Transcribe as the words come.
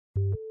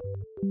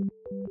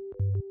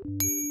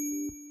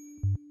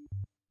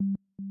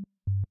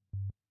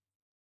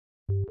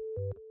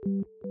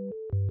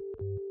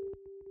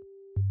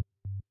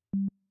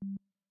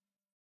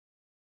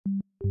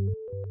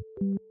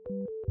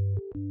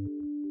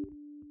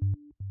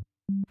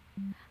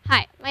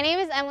Hi, my name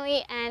is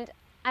Emily and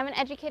I'm an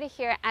educator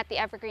here at the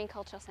Evergreen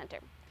Cultural Center.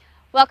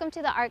 Welcome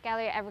to the Art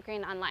Gallery at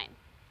Evergreen Online.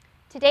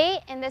 Today,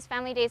 in this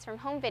Family Days from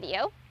Home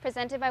video,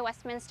 presented by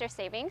Westminster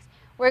Savings,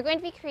 we're going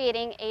to be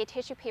creating a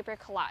tissue paper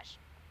collage.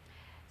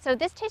 So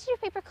this tissue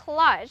paper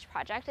collage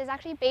project is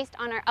actually based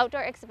on our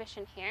outdoor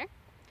exhibition here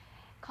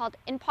called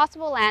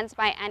Impossible Lands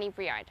by Annie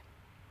Briard.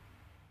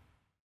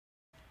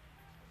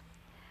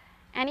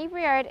 Annie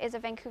Briard is a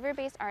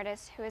Vancouver-based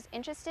artist who is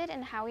interested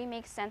in how we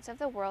make sense of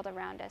the world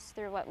around us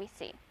through what we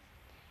see.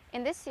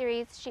 In this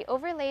series, she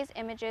overlays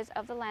images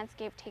of the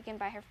landscape taken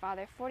by her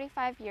father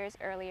 45 years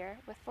earlier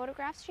with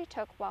photographs she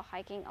took while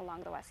hiking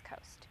along the West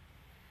Coast.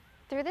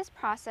 Through this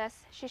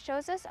process, she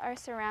shows us our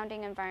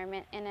surrounding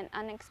environment in an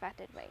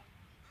unexpected way.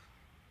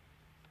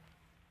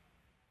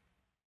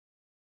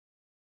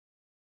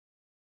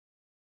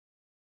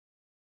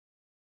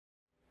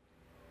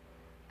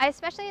 I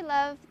especially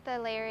love the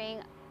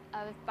layering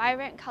of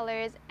vibrant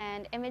colors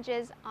and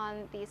images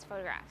on these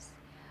photographs.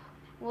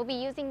 We'll be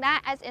using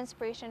that as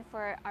inspiration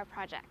for our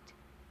project.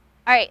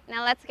 All right,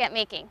 now let's get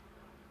making.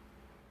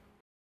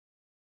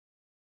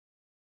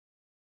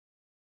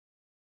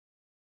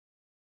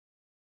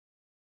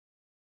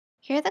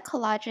 Here are the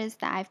collages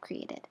that I've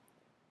created.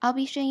 I'll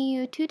be showing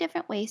you 2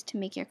 different ways to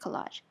make your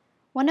collage,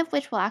 one of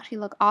which will actually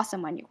look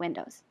awesome on your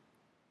windows.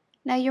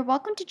 Now you're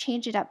welcome to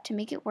change it up to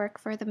make it work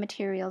for the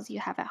materials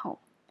you have at home.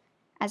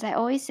 As I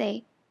always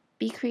say,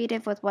 be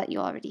creative with what you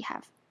already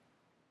have.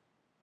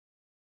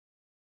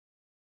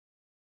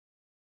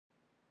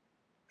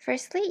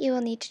 Firstly, you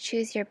will need to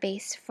choose your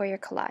base for your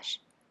collage.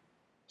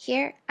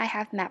 Here I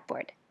have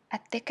Mapboard, a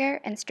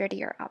thicker and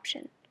sturdier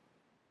option.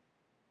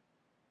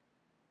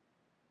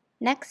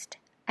 Next,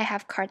 I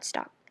have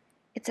cardstock.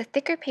 It's a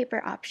thicker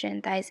paper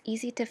option that is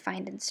easy to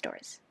find in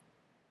stores.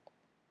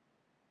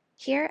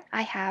 Here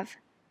I have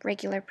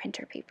regular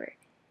printer paper.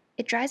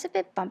 It dries a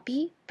bit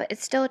bumpy, but it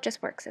still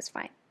just works as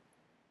fine.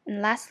 And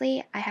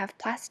lastly, I have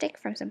plastic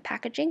from some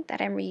packaging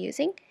that I'm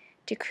reusing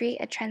to create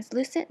a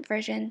translucent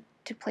version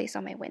to place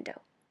on my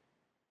window.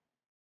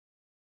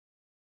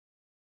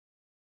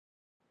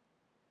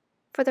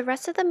 For the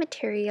rest of the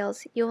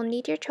materials, you will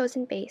need your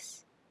chosen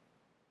base,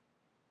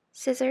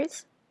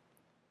 scissors,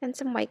 and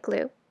some white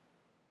glue,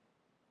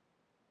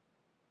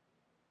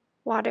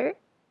 water,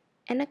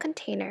 and a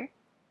container,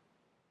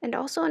 and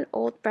also an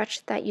old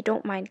brush that you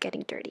don't mind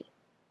getting dirty.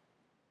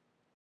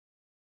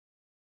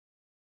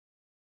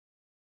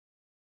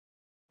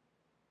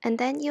 And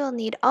then you will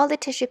need all the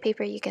tissue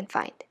paper you can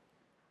find.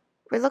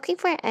 We're looking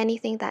for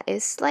anything that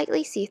is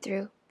slightly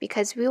see-through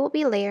because we will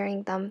be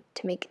layering them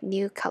to make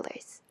new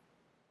colors.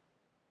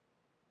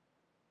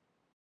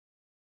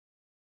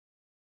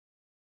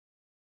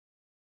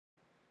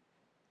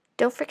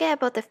 Don't forget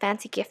about the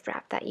fancy gift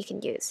wrap that you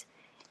can use.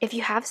 If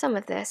you have some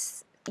of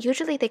this,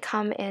 usually they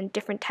come in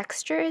different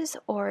textures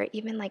or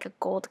even like a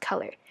gold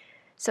color.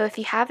 So if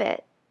you have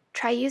it,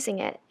 try using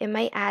it. It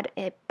might add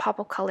a pop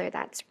of color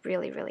that's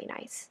really, really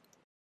nice.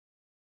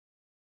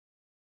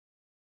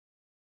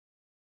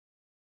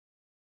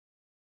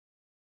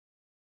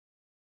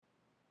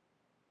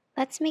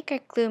 Let's make our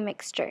glue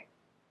mixture.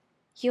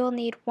 You will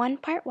need 1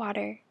 part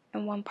water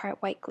and 1 part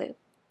white glue.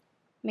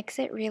 Mix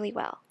it really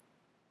well.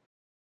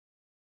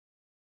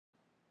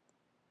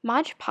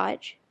 Mod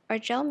Podge or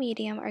gel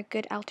medium are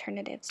good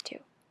alternatives too.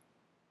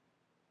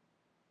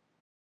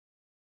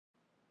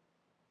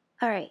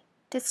 Alright,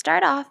 to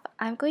start off,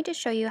 I'm going to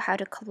show you how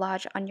to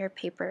collage on your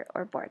paper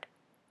or board.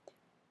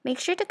 Make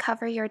sure to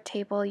cover your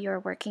table you're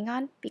working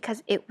on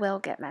because it will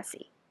get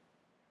messy.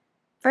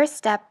 First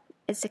step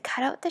is to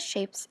cut out the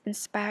shapes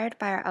inspired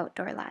by our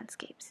outdoor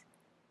landscapes.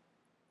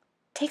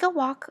 Take a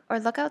walk or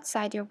look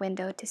outside your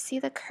window to see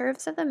the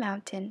curves of the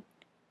mountain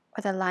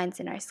or the lines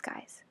in our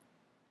skies.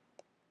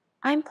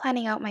 I'm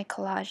planning out my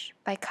collage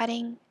by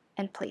cutting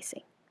and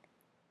placing.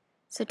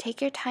 So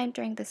take your time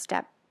during this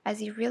step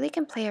as you really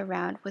can play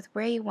around with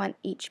where you want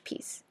each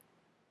piece.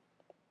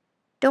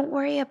 Don't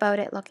worry about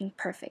it looking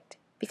perfect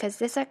because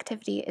this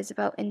activity is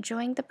about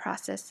enjoying the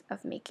process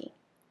of making.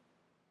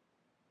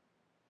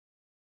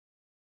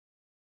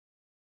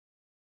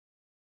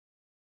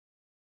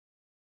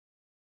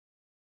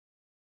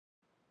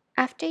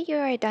 After you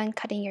are done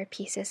cutting your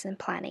pieces and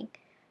planning,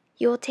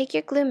 you will take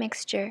your glue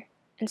mixture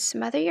and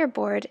smother your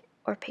board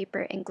or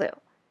paper in glue.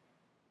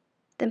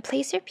 Then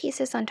place your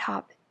pieces on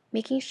top,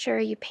 making sure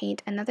you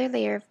paint another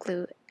layer of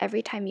glue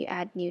every time you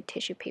add new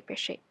tissue paper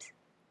shapes.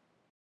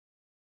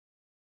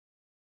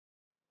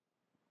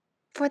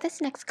 For this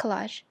next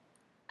collage,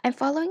 I'm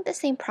following the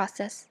same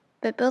process,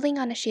 but building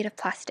on a sheet of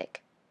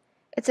plastic.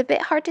 It's a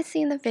bit hard to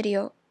see in the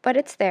video, but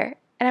it's there,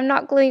 and I'm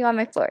not gluing on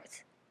my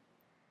floors.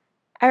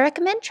 I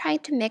recommend trying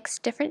to mix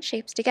different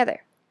shapes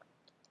together.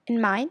 In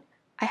mine,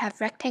 I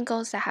have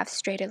rectangles that have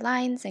straighter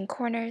lines and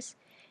corners,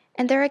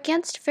 and they're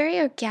against very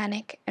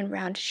organic and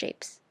round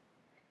shapes.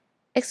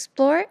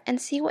 Explore and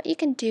see what you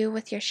can do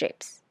with your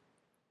shapes.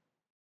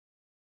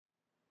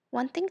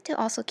 One thing to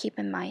also keep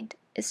in mind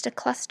is to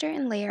cluster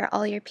and layer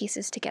all your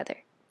pieces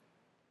together.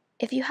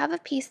 If you have a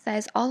piece that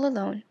is all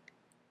alone,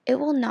 it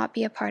will not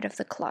be a part of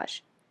the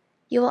collage.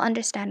 You will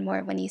understand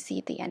more when you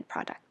see the end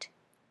product.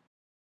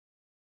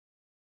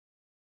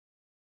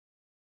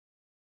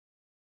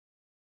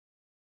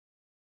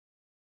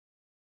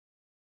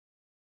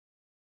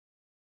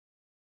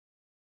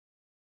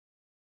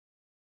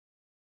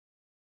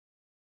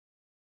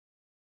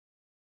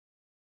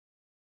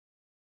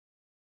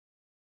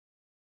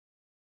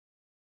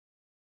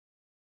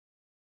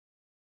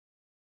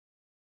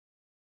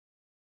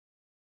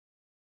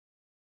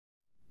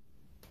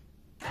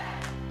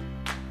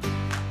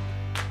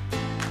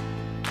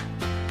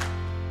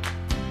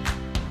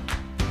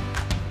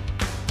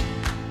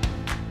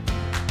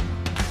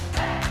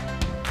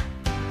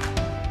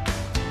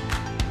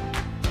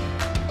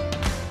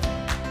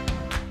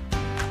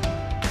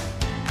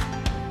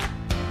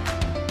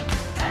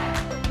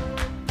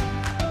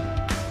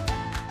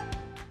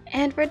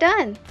 And we're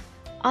done!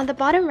 On the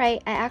bottom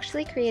right, I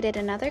actually created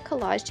another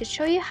collage to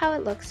show you how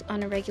it looks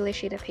on a regular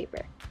sheet of paper.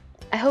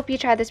 I hope you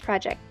try this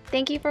project.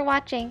 Thank you for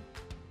watching!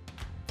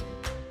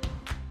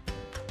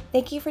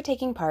 Thank you for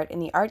taking part in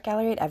the Art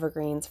Gallery at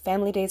Evergreen's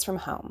Family Days from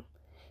Home.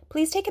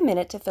 Please take a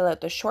minute to fill out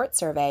the short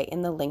survey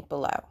in the link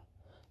below.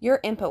 Your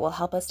input will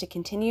help us to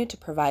continue to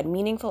provide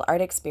meaningful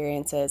art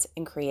experiences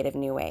in creative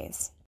new ways.